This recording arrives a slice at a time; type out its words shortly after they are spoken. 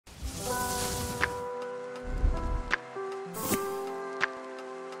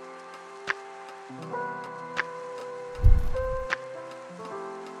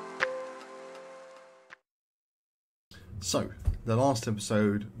So, the last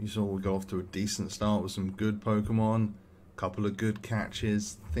episode, you saw we got off to a decent start with some good Pokemon, a couple of good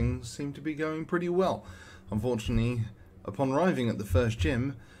catches. Things seem to be going pretty well. Unfortunately, upon arriving at the first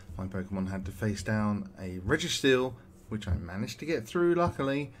gym, my Pokemon had to face down a Registeel, which I managed to get through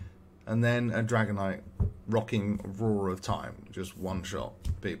luckily, and then a Dragonite rocking Roar of Time, just one shot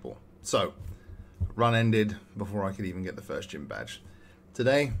people. So, run ended before I could even get the first gym badge.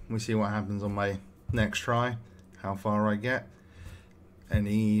 Today, we see what happens on my next try, how far I get.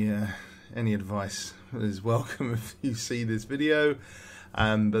 Any advice is welcome if you see this video,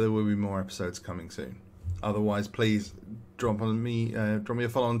 but there will be more episodes coming soon. Otherwise, please drop me a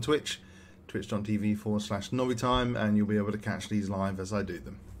follow on Twitch, twitch.tv/NobbyTime, and you'll be able to catch these live as I do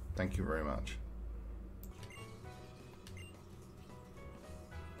them. Thank you very much.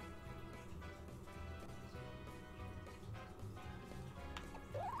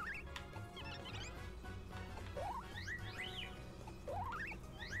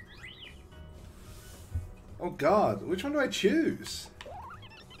 Oh God, which one do I choose?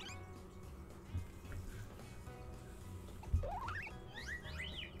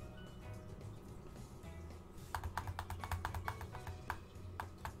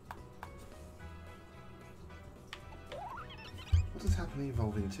 What does Happily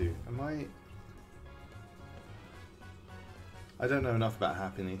evolve into? I don't know enough about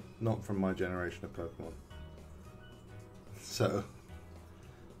Happily, not from my generation of Pokemon. So,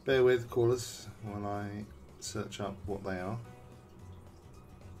 bear with, callers, while I search up what they are.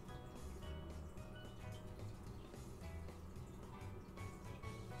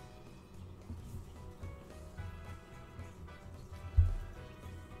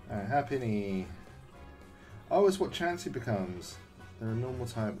 Happily. Oh, it's what Chansey becomes. They're a normal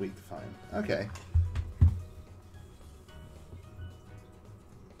type, weak to fire. Okay.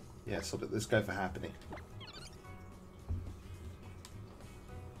 Yeah, so let's go for Happily.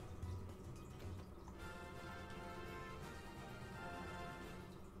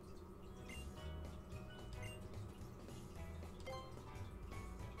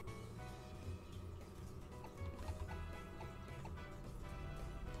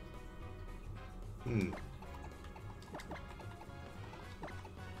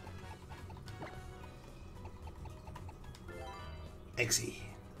 Exy.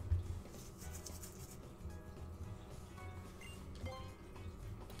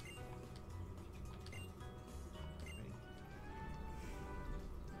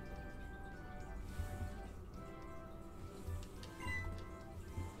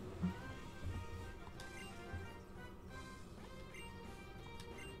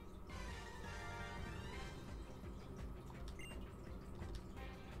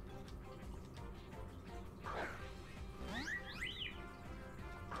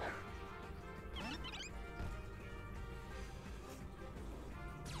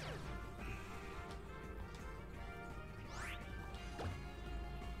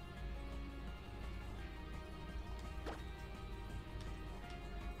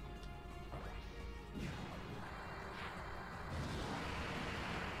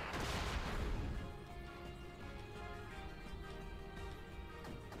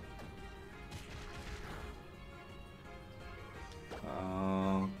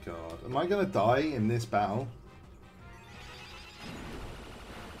 Oh God, am I gonna die in this battle?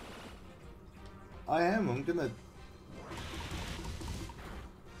 I am, I'm gonna...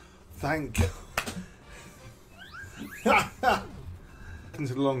 Thank God.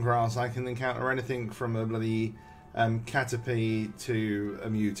 Into the long grass, I can encounter anything from a bloody Caterpie to a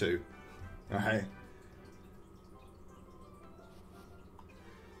Mewtwo. Okay.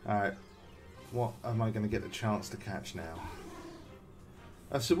 Alright. What am I going to get a chance to catch now?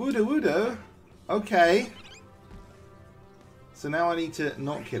 A Sawoodo. Okay. So now I need to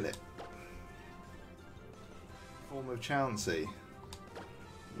not kill it. Form of Chansey.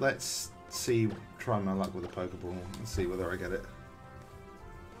 Let's see, try my luck with a Pokeball and see whether I get it.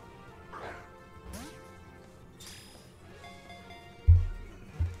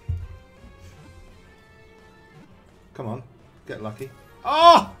 Come on, get lucky.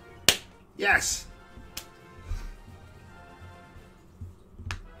 Oh! Yes!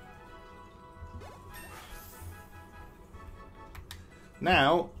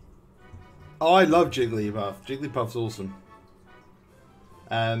 Now, oh, I love Jigglypuff. Jigglypuff's awesome.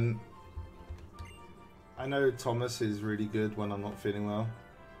 I know Thomas is really good when I'm not feeling well.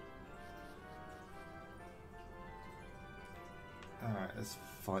 Alright, let's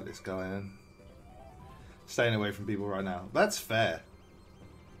fight this guy in. Staying away from people right now. That's fair.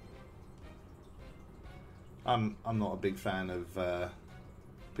 I'm not a big fan of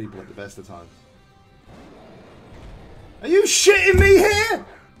people at the best of times. Are you shitting me here?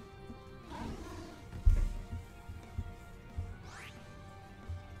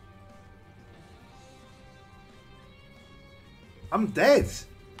 I'm dead.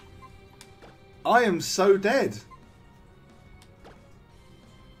 I am so dead.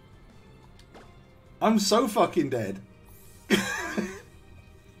 I'm so fucking dead. Because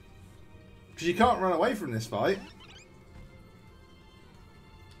you can't run away from this fight.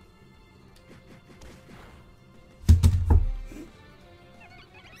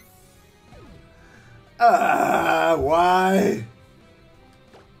 Why?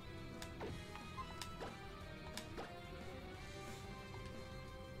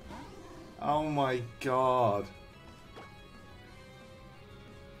 Oh my god.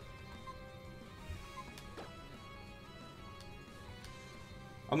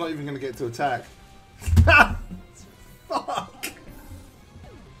 I'm not even going to get to attack. Fuck.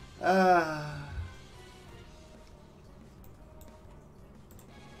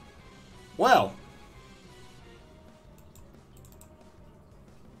 Well.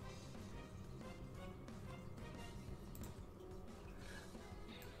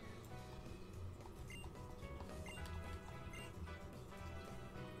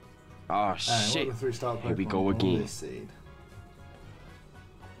 Oh shit! Here we go again.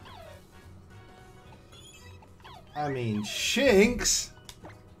 I mean, Shinx.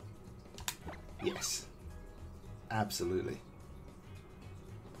 Yes, absolutely.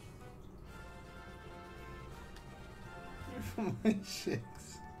 My Shinx.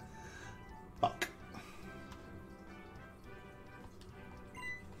 Fuck.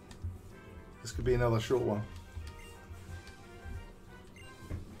 This could be another short one.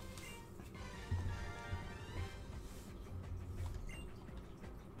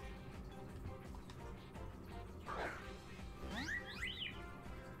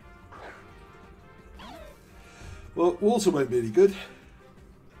 Well, water won't be any good.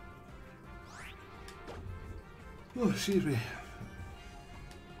 Oh, excuse me.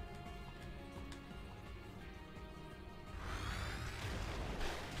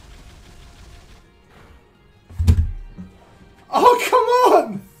 Oh, come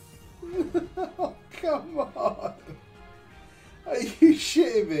on! Oh, come on! Are you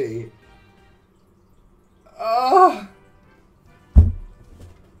shitting me?